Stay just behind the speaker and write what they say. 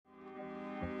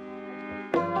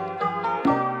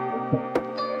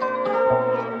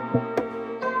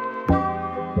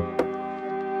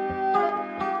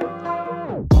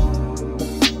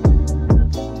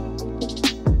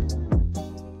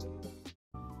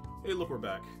Hey, look, we're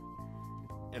back.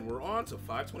 And we're on to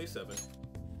 527.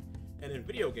 And in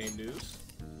video game news,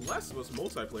 Last of Us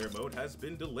multiplayer mode has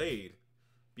been delayed.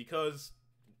 Because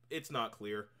it's not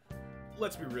clear.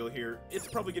 Let's be real here, it's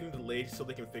probably getting delayed so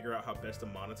they can figure out how best to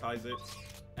monetize it.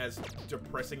 As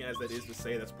depressing as that is to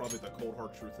say, that's probably the cold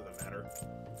hard truth of the matter.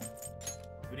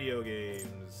 Video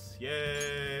games.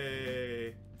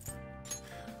 Yay!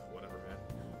 Whatever, man.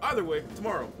 Either way,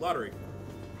 tomorrow, lottery.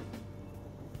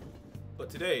 But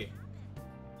today,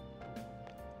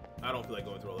 I don't feel like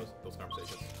going through all those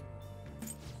conversations.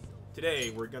 Today,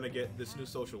 we're gonna get this new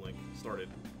social link started.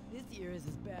 This year is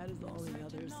as bad as all the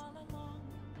others.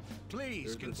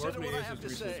 Please consider what I have to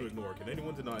say. To ignore. Can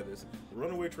anyone deny this? The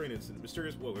runaway train incident,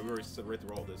 mysterious. Whoa, we've already said right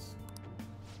through all this.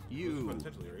 You.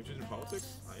 Potentially, are you interested in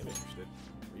politics? I am interested.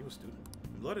 Are you a student?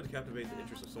 I'm delighted to captivate the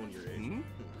interest of someone your age.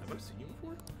 Have I seen you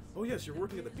before? Oh yes, you're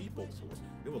working at the Beat Bowl store.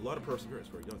 You have a lot of perseverance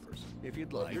for a young person. If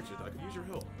you'd like. I could use your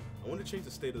help. I want to change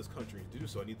the state of this country. To do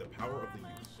so, I need the power of the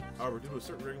youth. However, due to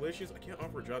certain regulations, I can't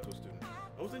offer a job to a student.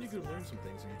 I was thinking you could learn some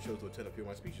things if you chose to attend a few of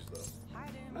my speeches, though.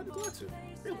 I'd be glad to.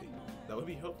 Really? That would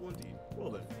be helpful indeed.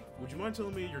 Well then, would you mind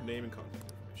telling me your name and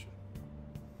contact information?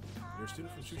 You're a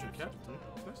student from Shujin Capital.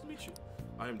 It's nice to meet you.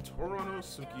 I am Torano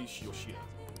Suki Yoshida.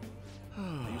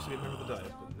 I used to be a member of the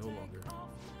Diet, but no longer.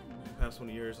 In the past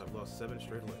 20 years, I've lost 7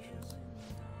 straight elections.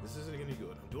 This isn't any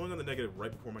good. I'm dwelling on the negative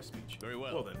right before my speech. Very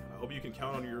well. Well then, I hope you can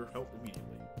count on your help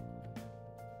immediately.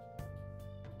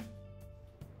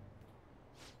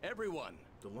 Everyone.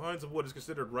 The lines of what is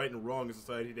considered right and wrong in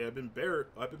society have been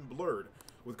blurred.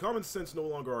 With common sense no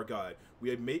longer our guide, we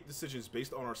have made decisions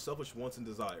based on our selfish wants and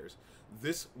desires.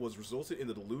 This was resulted in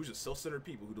the delusion of self-centered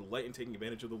people who delight in taking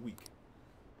advantage of the weak.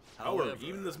 However,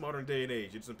 even in this modern day and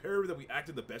age, it's imperative that we act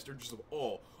in the best interest of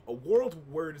all. A world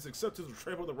where it is accepted to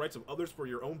trample on the rights of others for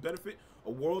your own benefit,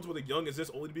 a world where the young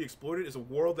exist only to be exploited, is a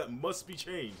world that must be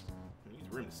changed.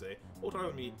 He's room to say. Old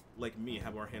times like me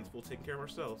have our hands full taking care of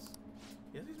ourselves.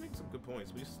 Yeah, he's making some good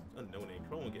points, but he's a no-name.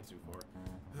 Probably won't get too far.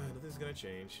 Nothing's gonna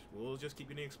change. We'll just keep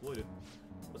getting exploited.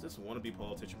 What's this wannabe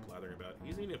politician blathering about?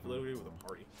 He's even affiliated with a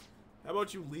party. How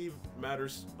about you leave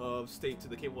matters of state to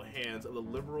the capable hands of the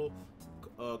liberal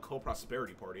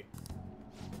co-prosperity party?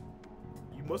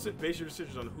 You mustn't base your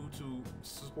decisions on who to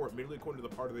support merely according to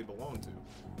the party they belong to.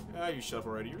 Ah, you shut up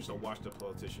already. You're just a washed-up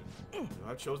politician.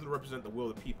 I've chosen to represent the will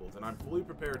of the people, and I'm fully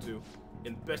prepared to,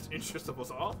 in the best interest of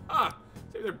us all.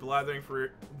 Say they're blathering for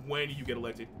it when you get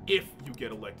elected, if you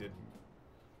get elected.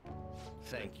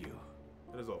 Thank you.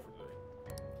 That is all for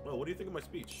today. Well, what do you think of my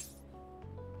speech?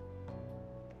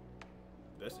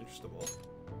 Best interest of all.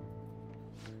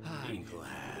 I'm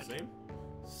glad. The same.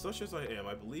 Such as I am,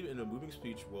 I believe in a moving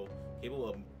speech will capable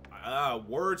of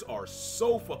words are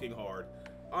so fucking hard.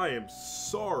 I am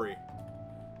sorry.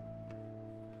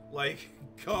 Like,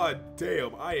 god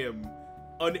damn, I am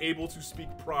unable to speak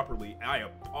properly. I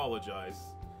apologize.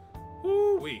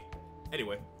 Woo-wee.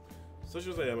 Anyway, such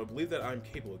as I am, I believe that I'm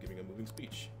capable of giving a moving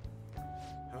speech.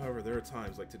 However, there are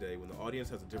times like today when the audience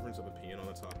has a difference of opinion on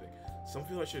the topic. Some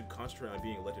feel I should concentrate on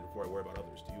being elected before I worry about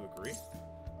others. Do you agree?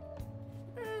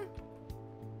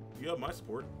 You have my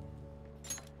support.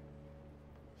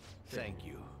 Thank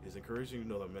you. It's encouraging to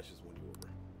know that message won you over.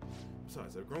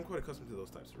 Besides, I've grown quite accustomed to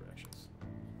those types of reactions.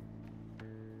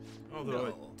 Although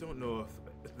I don't know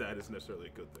if that is necessarily a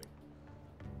good thing.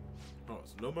 Oh,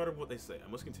 so no matter what they say,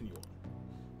 I must continue on.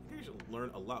 I think I should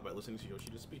learn a lot by listening to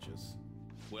Yoshida's speeches.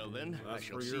 Well then, I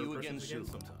shall see you again soon.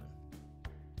 Sometime.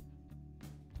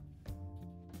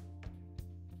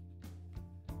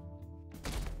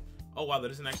 Oh wow, that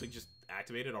isn't actually just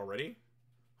activated already?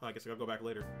 Huh, I guess I gotta go back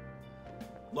later.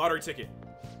 Lottery ticket!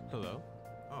 Hello?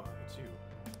 Oh, it's you.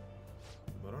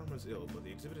 Madarma is ill, but the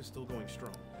exhibit is still going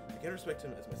strong. I can't respect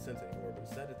him as my sense anymore, but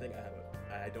it's sad to think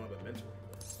I don't have a mentor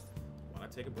anymore. Why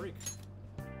not take a break?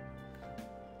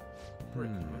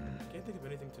 Break? I can't think of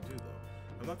anything to do,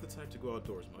 though. I'm not the type to go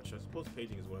outdoors much. I suppose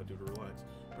painting is what I do to relax.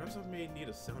 Perhaps I may need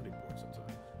a sounding board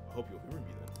sometime. I hope you'll hear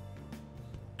me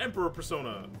then. Emperor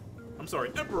Persona! I'm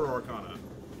sorry, Emperor Arcana!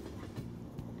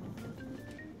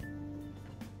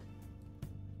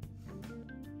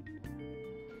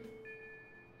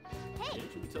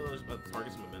 Can't you tell us about the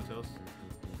targets and mementos?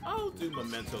 I'll do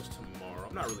mementos tomorrow.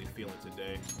 I'm not really feeling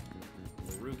today.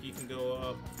 Maruki can go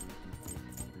up.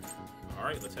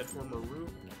 Alright, let's head for Maruki.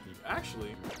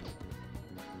 Actually,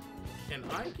 can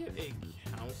I get a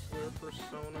counselor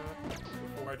persona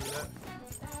before I do that?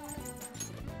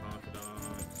 Confidant.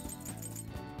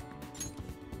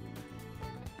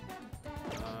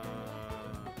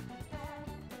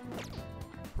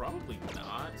 Probably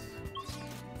not.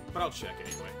 But I'll check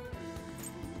anyway.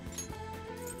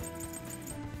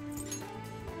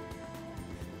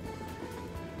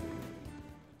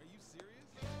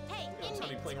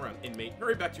 playing around, inmate.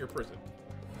 Hurry back to your prison.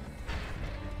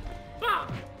 Ah!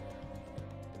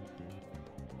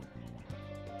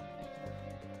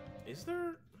 Is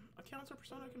there a counter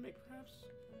persona I can make, perhaps?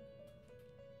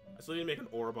 I still need to make an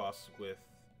aura boss with...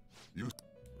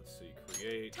 Let's see,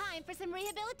 create... Time for some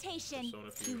rehabilitation.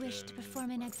 If you wish to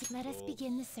perform an exit, let us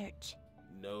begin the search.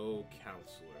 No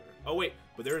counselor. Oh, wait,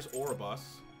 but there's aura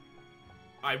boss.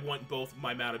 I want both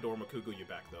my Matador and Makuguya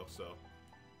back, though, so...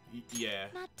 yeah.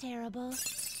 Not terrible,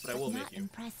 but I will not make you.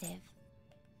 Impressive.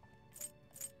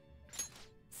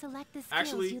 Select the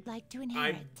skills you'd like to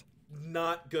inherit. I'm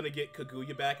not gonna get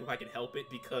Kaguya back if I can help it,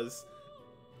 because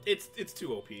it's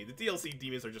too OP. The DLC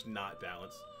demons are just not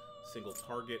balanced. Single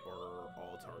target or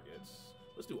all targets?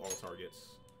 Let's do all targets.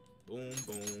 Boom,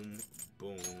 boom,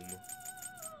 boom.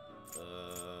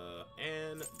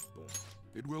 And boom.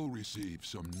 It will receive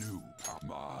some new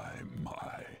power.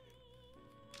 My.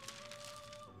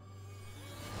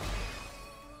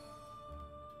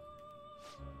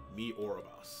 Me,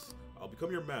 Orobas. I'll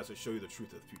become your master and show you the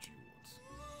truth of the future you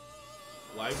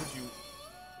want.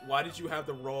 Why did you have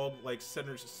the wrong, like,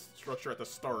 sentence structure at the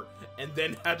start, and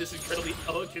then have this incredibly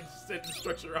elegant sentence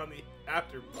structure on the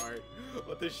after part?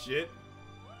 What the shit?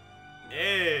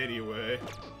 Anyway.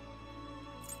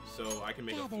 So, I can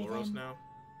make a Floros now?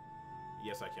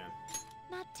 Yes, I can.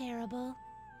 Not terrible,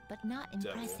 but not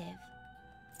impressive.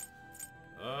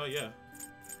 Yeah.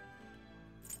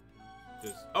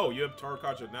 Oh, you have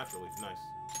Tarakaja naturally. Nice.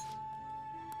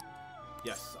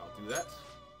 Yes, I'll do that.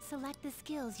 Select the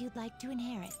skills you'd like to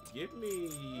inherit. Give me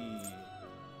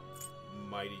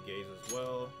Mighty Gaze as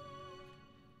well.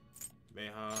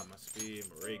 Meha, Maspi,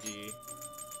 Maregi.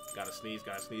 Gotta sneeze,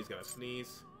 gotta sneeze, gotta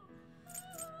sneeze.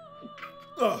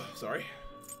 Oh, sorry.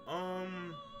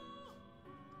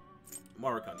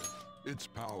 Marakanda. Its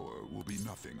power will be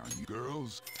nothing on you.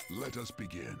 Girls, let us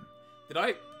begin. Did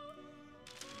I...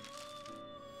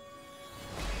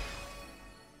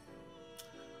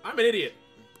 I'm an idiot.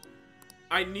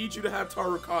 I need you to have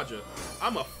Tarukaja.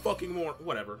 I'm a fucking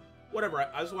whatever. Whatever.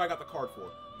 This is what I got the card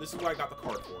for. This is what I got the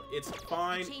card for. It's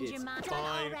fine. It's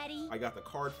fine. I got the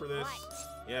card for this.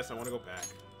 Right. Yes, I want to go back.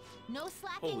 No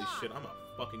slacking Holy off. shit, I'm a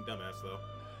fucking dumbass, though.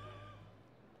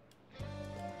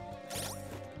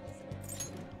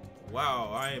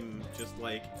 Wow, I am just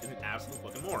like an absolute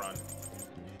fucking moron.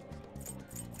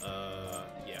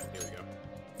 Yeah, here we go.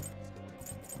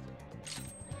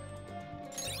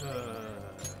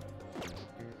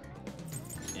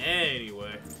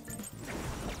 Anyway.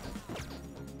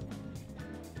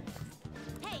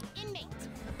 Hey, inmate.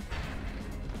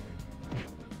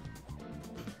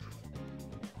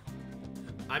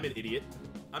 I'm an idiot.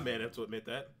 I'm man enough to admit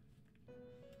that.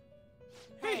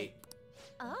 Hey.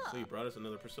 Oh. So you brought us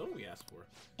another persona we asked for.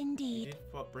 Indeed. You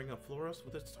did bring up Floros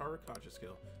with its Tarakaja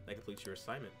skill. That completes your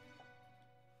assignment.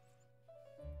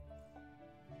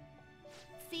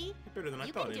 See? You're better than I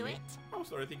you thought, can do Amy. it. I was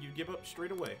starting to think you'd give up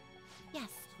straight away. Yes.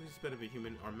 So he's better of a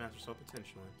human, our master saw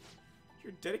potential in. If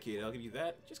you're dedicated, I'll give you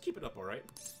that. Just keep it up, alright?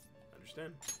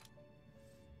 Understand?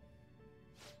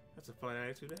 That's a fine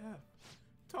attitude to have.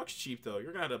 Talk's cheap, though.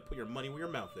 You're gonna have to put your money where your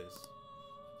mouth is.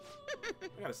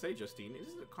 I gotta say, Justine, it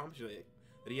is an accomplishment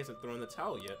that he hasn't thrown in the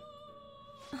towel yet.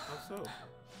 How so?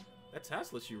 That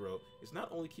task list you wrote is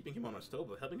not only keeping him on our stove,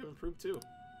 but helping him improve, too.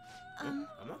 I'm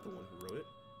not the one who wrote it.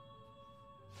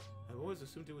 I've always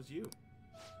assumed it was you.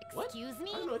 Excuse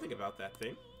me? I don't know anything about that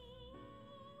thing.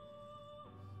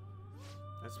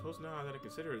 I suppose now that I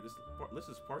consider it, this list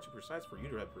is far too precise for you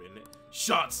to have written it.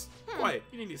 Shots! Quiet!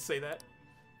 You didn't need to say that.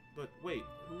 But wait,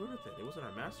 who wrote it then? It wasn't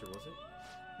our master, was it?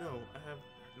 No, I have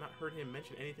not heard him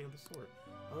mention anything of the sort.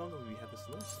 How long have we had this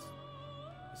list?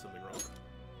 Is something wrong?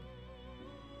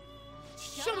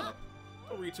 Shut up!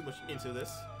 Don't read too much into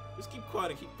this. Just keep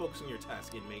quiet and keep focusing on your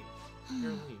task, inmate.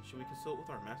 Caroline, should we consult with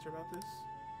our master about this?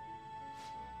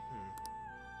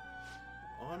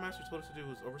 All our master told us to do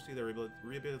was oversee their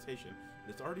rehabilitation, and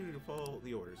it's our duty to follow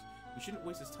the orders. We shouldn't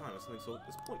waste his time on something so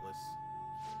it's pointless.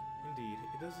 Indeed,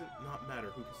 it doesn't not matter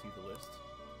who can see the list.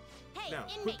 Hey, now,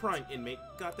 inmate. quit prying, inmate.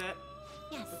 Got that?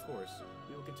 Yes. Of course.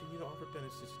 We will continue to offer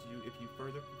benefits to you if you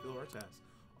further fulfill our tasks.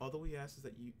 All that we ask is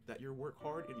that you work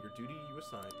hard in your duty you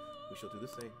assign. We shall do the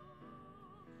same.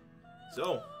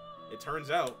 So, it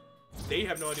turns out they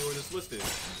have no idea where this list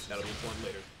is. That'll be important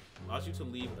later. Allows you to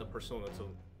leave a persona to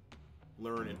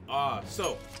learn and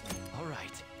so all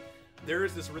right, there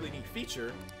is this really neat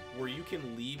feature where you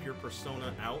can leave your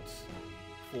persona out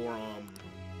for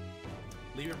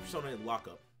leave your persona in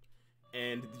lockup,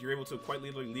 and you're able to quite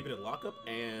literally leave it in lockup,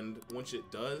 and once it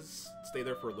does stay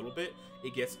there for a little bit,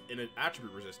 it gets an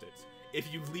attribute resistance.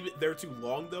 If you leave it there too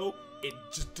long, though, it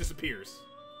just disappears.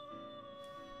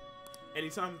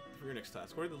 Anytime for your next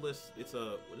task. According to the list, it's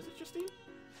a... What is it, Justine?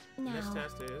 Now. Next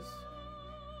task is...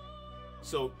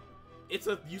 So, it's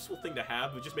a useful thing to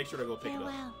have, but just make sure to go pick it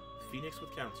up. Phoenix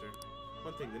with counter.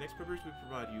 One thing, the next preparation we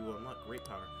provide you will unlock great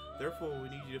power. Therefore, we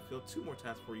need you to fill 2 more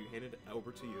tasks before you hand it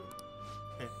over to you.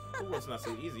 Well, it's not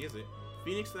so easy, is it?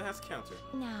 Phoenix that has counter.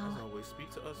 Now. As always,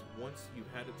 speak to us once you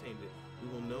had obtained it. We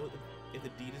will know if the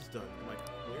deed is done. Am I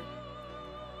clear?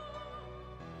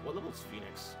 What level is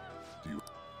Phoenix?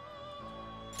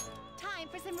 Time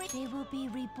for some They will be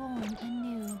reborn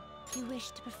anew. You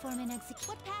wish to perform an execution.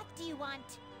 What path do you want?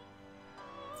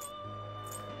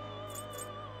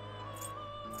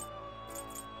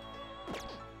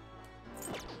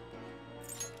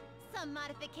 Some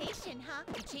modification, huh?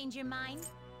 You change your mind?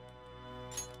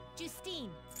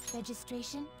 Justine.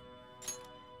 Registration?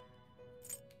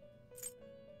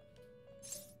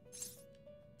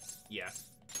 Yeah.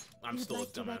 I'm still a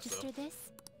dumbass, to register though. This?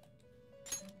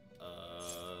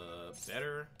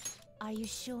 Better. Are you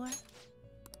sure?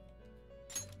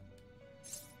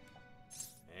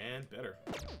 And better.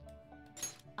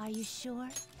 Are you sure?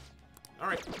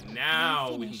 Alright,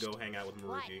 now we can go hang out with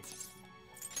Maruki.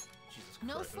 Jesus Christ,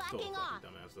 No I'm still a slacking fucking off.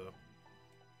 dumbass, though.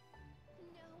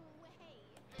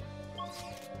 No way.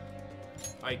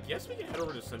 I guess we can head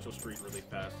over to Central Street really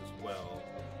fast as well.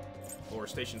 Or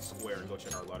Station Square and go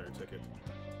check our lottery ticket.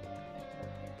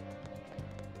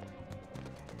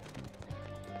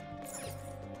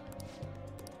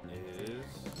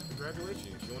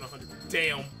 Congratulations, you won 100.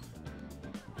 Damn!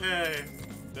 Hey!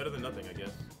 Better than nothing, I guess.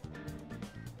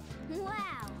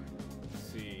 Wow!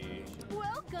 Let's see.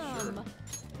 Welcome! Sure.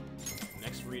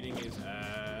 Next reading is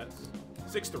at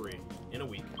 6-3 in a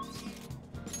week.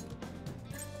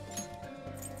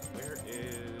 Where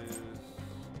is...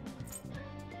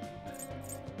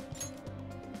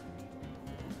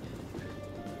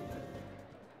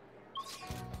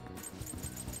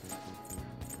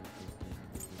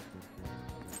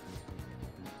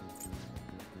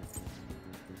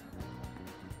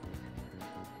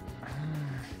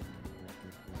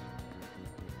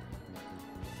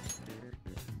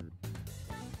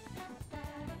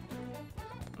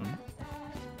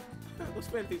 Those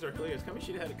fan things are hilarious.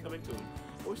 Kamishita had it coming to him.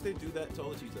 I wish they'd do that to all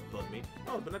the teachers that bug me.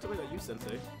 Oh, but not to me that you,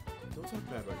 Sensei. Don't talk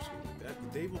bad about your school.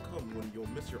 That day will come when you'll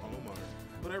miss your alma mater.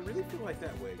 But I really feel like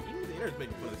that way. Even the internet's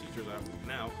making fun of the teachers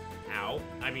now. Ow.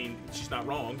 I mean, she's not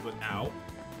wrong, but ow.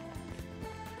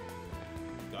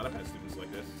 God, I've had students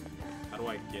like this. How do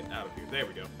I get out of here? There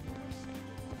we go.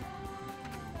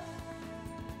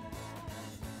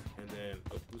 And then,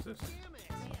 oh, who's this?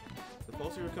 The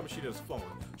false hero Kamishita has fallen.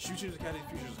 Shuchin's Academy's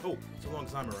future is hope, so long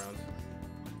as I'm around.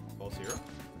 False hero?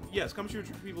 Yes, Kamishita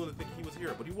tricked people into thinking he was a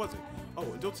hero, but he wasn't. Oh,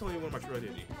 and don't tell anyone my true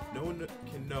identity. No one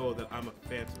can know that I'm a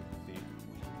phantom thief.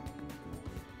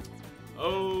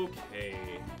 Okay.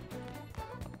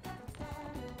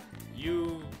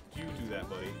 You do that,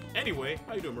 buddy. Anyway,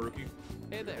 how you doing, Maruki?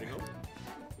 Hey there.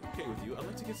 Okay with you. I'd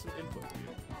like to get some input from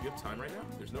you. You have time right now?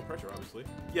 There's no pressure, obviously.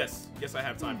 Yes, I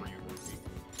have time for you, Maruki.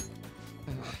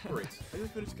 Great. I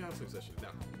just finished the counseling session. Now,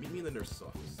 meet me in the nurse's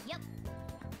office. Yep.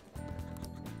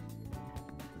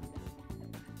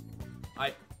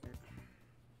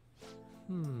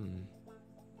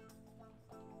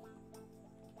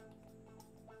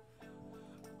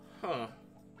 Huh.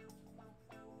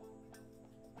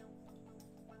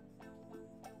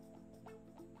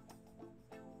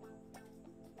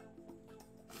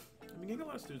 I've been getting a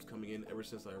lot of students coming in ever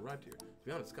since I arrived here. To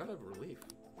be honest, it's kind of a relief.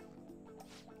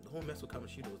 The whole mess with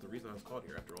Kamishita was the reason I was called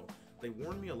here, after all. They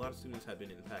warned me a lot of students had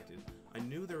been impacted. I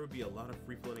knew there would be a lot of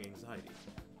free-floating anxiety,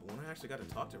 but when I actually got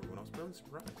to talk to everyone, I was pleasantly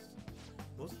surprised.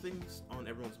 Most things on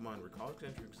everyone's mind were college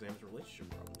entrance exams and relationship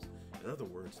problems. In other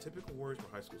words, typical worries for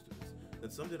high school students.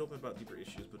 Then some did open about deeper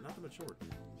issues, but not the majority.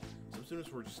 Some students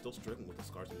were just still struggling with the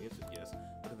scars of the incident, yes,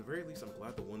 but at the very least, I'm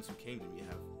glad the ones who came to me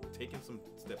have taken some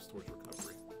steps towards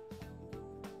recovery.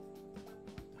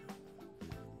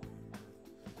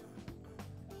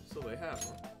 So they have,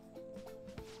 huh?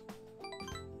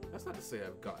 That's not to say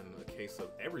I've gotten a case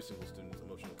of every single student's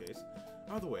emotional case.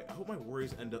 Either way, I hope my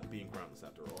worries end up being groundless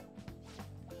after all.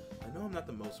 I know I'm not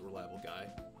the most reliable guy,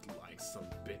 lying son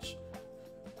of a bitch.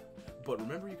 But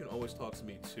remember, you can always talk to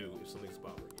me too if something's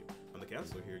bothering you. I'm the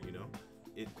counselor here, you know?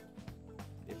 If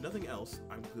nothing else,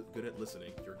 I'm good at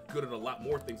listening. You're good at a lot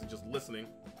more things than just listening.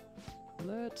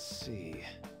 Let's see.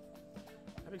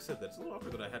 Having said that, it's a little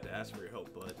awkward that I had to ask for your help,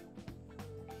 but...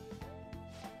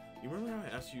 You remember how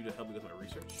I asked you to help me with my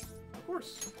research? Of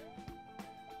course.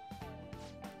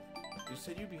 You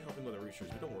said you'd be helping with the research,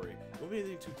 but don't worry. It won't be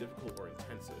anything too difficult or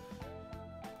intensive.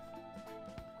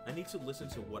 I need to listen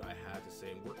to what I have to say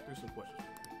and work through some questions.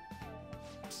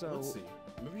 So... Let's see.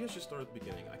 Maybe I should start at the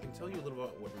beginning. I can tell you a little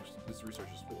about what this research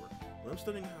is for. What I'm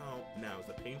studying now is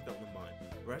the pain felt in the mind,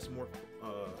 perhaps more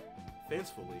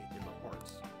fancifully in the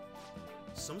hearts.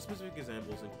 Some specific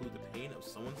examples include the pain of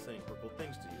someone saying hurtful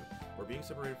things to you, or being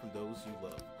separated from those you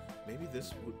love. Maybe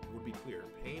this would be clear.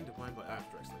 Pain defined by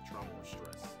abstracts like trauma or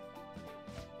stress.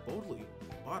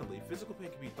 Bodily, physical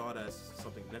pain can be thought as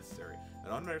something necessary,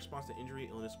 an automatic response to injury,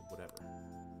 illness, whatever.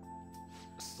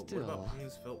 But what about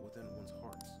pains felt within one's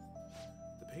hearts?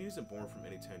 The pain isn't born from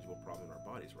any tangible problem in our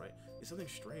bodies, right? It's something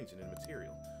strange and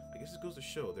immaterial. I guess it goes to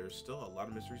show there's still a lot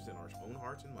of mysteries in our own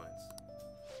hearts and minds.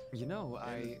 You know,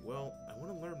 Well, I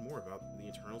want to learn more about the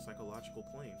internal psychological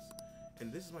planes.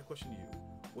 And this is my question to you.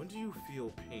 When do you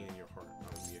feel pain in your heart,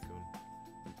 Miyakun?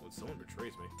 When someone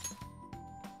betrays me.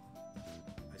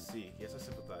 I see. Yes, I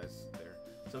sympathize there.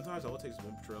 Sometimes all it takes is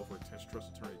one betrayal for intense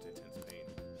trust to turn into intense pain.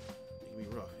 It can be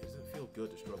rough. It doesn't feel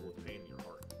good to struggle with pain in your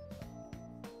heart.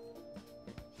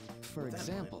 For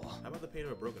example... How about the pain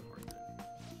of a broken heart, then?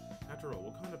 After all,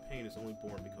 what kind of pain is only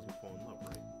born because we fall in love,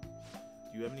 right?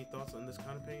 Do you have any thoughts on this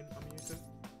kind of pain, Amiyuka?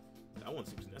 That one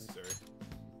seems necessary.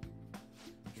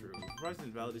 True. It provides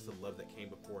and validates the love that came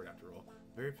before it, after all.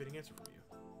 Very fitting answer from you.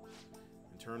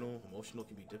 Internal, emotional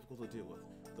can be difficult to deal with,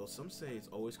 though some say it's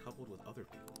always coupled with other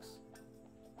feelings.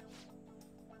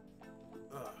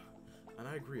 And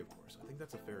I agree, of course. I think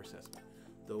that's a fair assessment.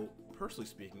 Though, personally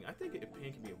speaking, I think if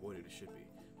pain can be avoided, it should be.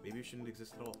 Maybe it shouldn't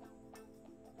exist at all.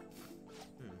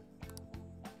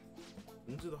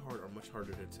 Wounds of the heart are much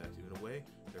harder to detect. In a way,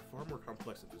 they're far more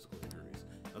complex than physical injuries.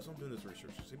 That's why I'm doing this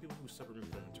research. To see people who suffer from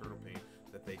internal pain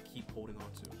that they keep holding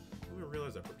on to. Let me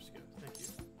realize that purpose again. Thank you.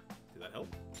 Did that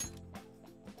help?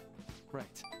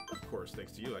 Right. Of course,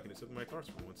 thanks to you, I can accept my thoughts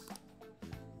for once.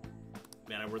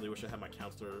 Man, I really wish I had my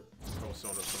counselor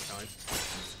persona of some kind.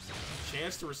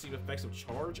 Chance to receive effects of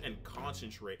charge and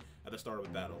concentrate at the start of a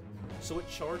battle. So what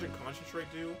charge and concentrate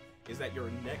do is that your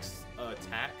next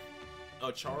attack,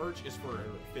 charge is for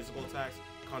physical attacks,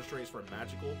 concentrate is for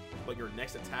magical, but your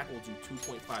next attack will do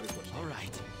 2.5 as much damage.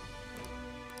 Alright.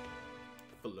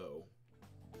 Flow.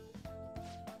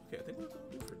 Okay, I think we're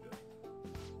gonna do for today.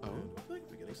 Oh? I think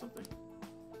we're getting something.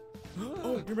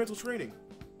 Oh, your mental training!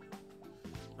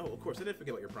 Oh, of course, I didn't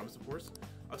forget about your promise, of course.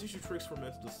 I'll teach you tricks for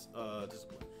mental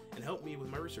discipline, and help me with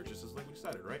my research, just as like we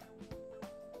decided, right?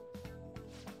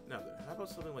 Now then, how about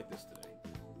something like this today?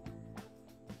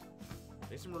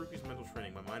 Thanks to Maruki's mental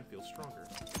training, my mind feels stronger.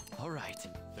 Alright.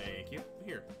 Thank you.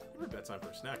 Here, never bedtime for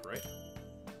a snack, right?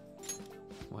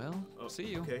 Well, see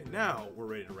you. Okay, now we're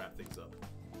ready to wrap things up.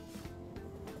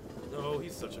 Oh,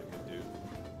 he's such a good dude.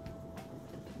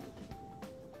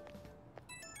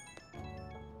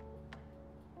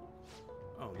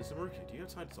 Oh, listen, Maruki, do you have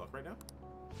time to talk right now?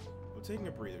 I'm taking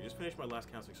a breather. Just finished my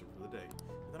last counseling session for the day.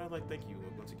 And then I'd like to thank you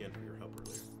once again for your help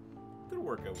earlier. Good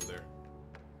work over there.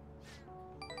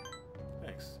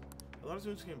 Thanks. A lot of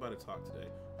students came by to talk today.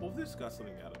 Hopefully this got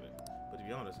something out of it. But to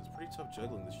be honest, it's pretty tough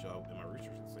juggling this job and my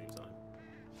research at the same time.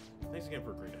 Thanks again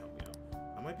for agreeing to help me out.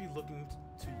 I might be looking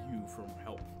to you for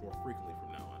help more frequently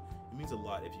from now on. It means a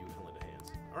lot if you can lend a hand.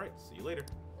 Alright, see you later.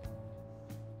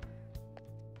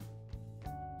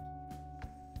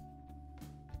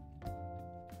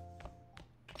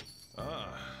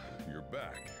 Ah, you're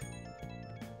back.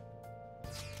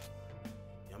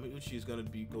 Yamauchi is gonna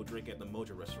go drink at the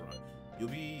Mojo restaurant.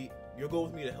 You'll go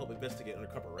with me to help investigate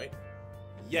undercover, right?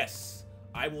 Yes,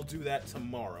 I will do that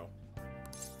tomorrow.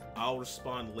 I'll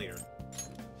respond later.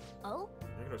 Oh?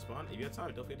 You're gonna respond? If you have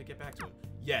time, don't forget to get back to him.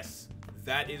 Yes,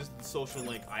 that is the social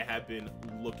link I have been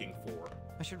looking for.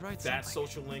 I should write that something.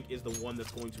 social link is the one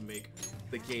that's going to make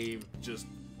the game just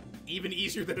even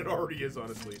easier than it already is,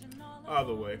 honestly.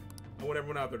 Either way, I want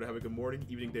everyone out there to have a good morning,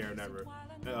 evening, day, or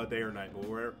night.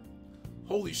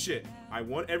 Holy shit! I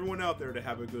want everyone out there to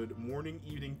have a good morning,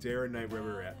 evening, day, or night wherever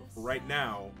you're at. But for right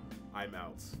now, I'm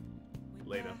out.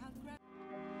 Later.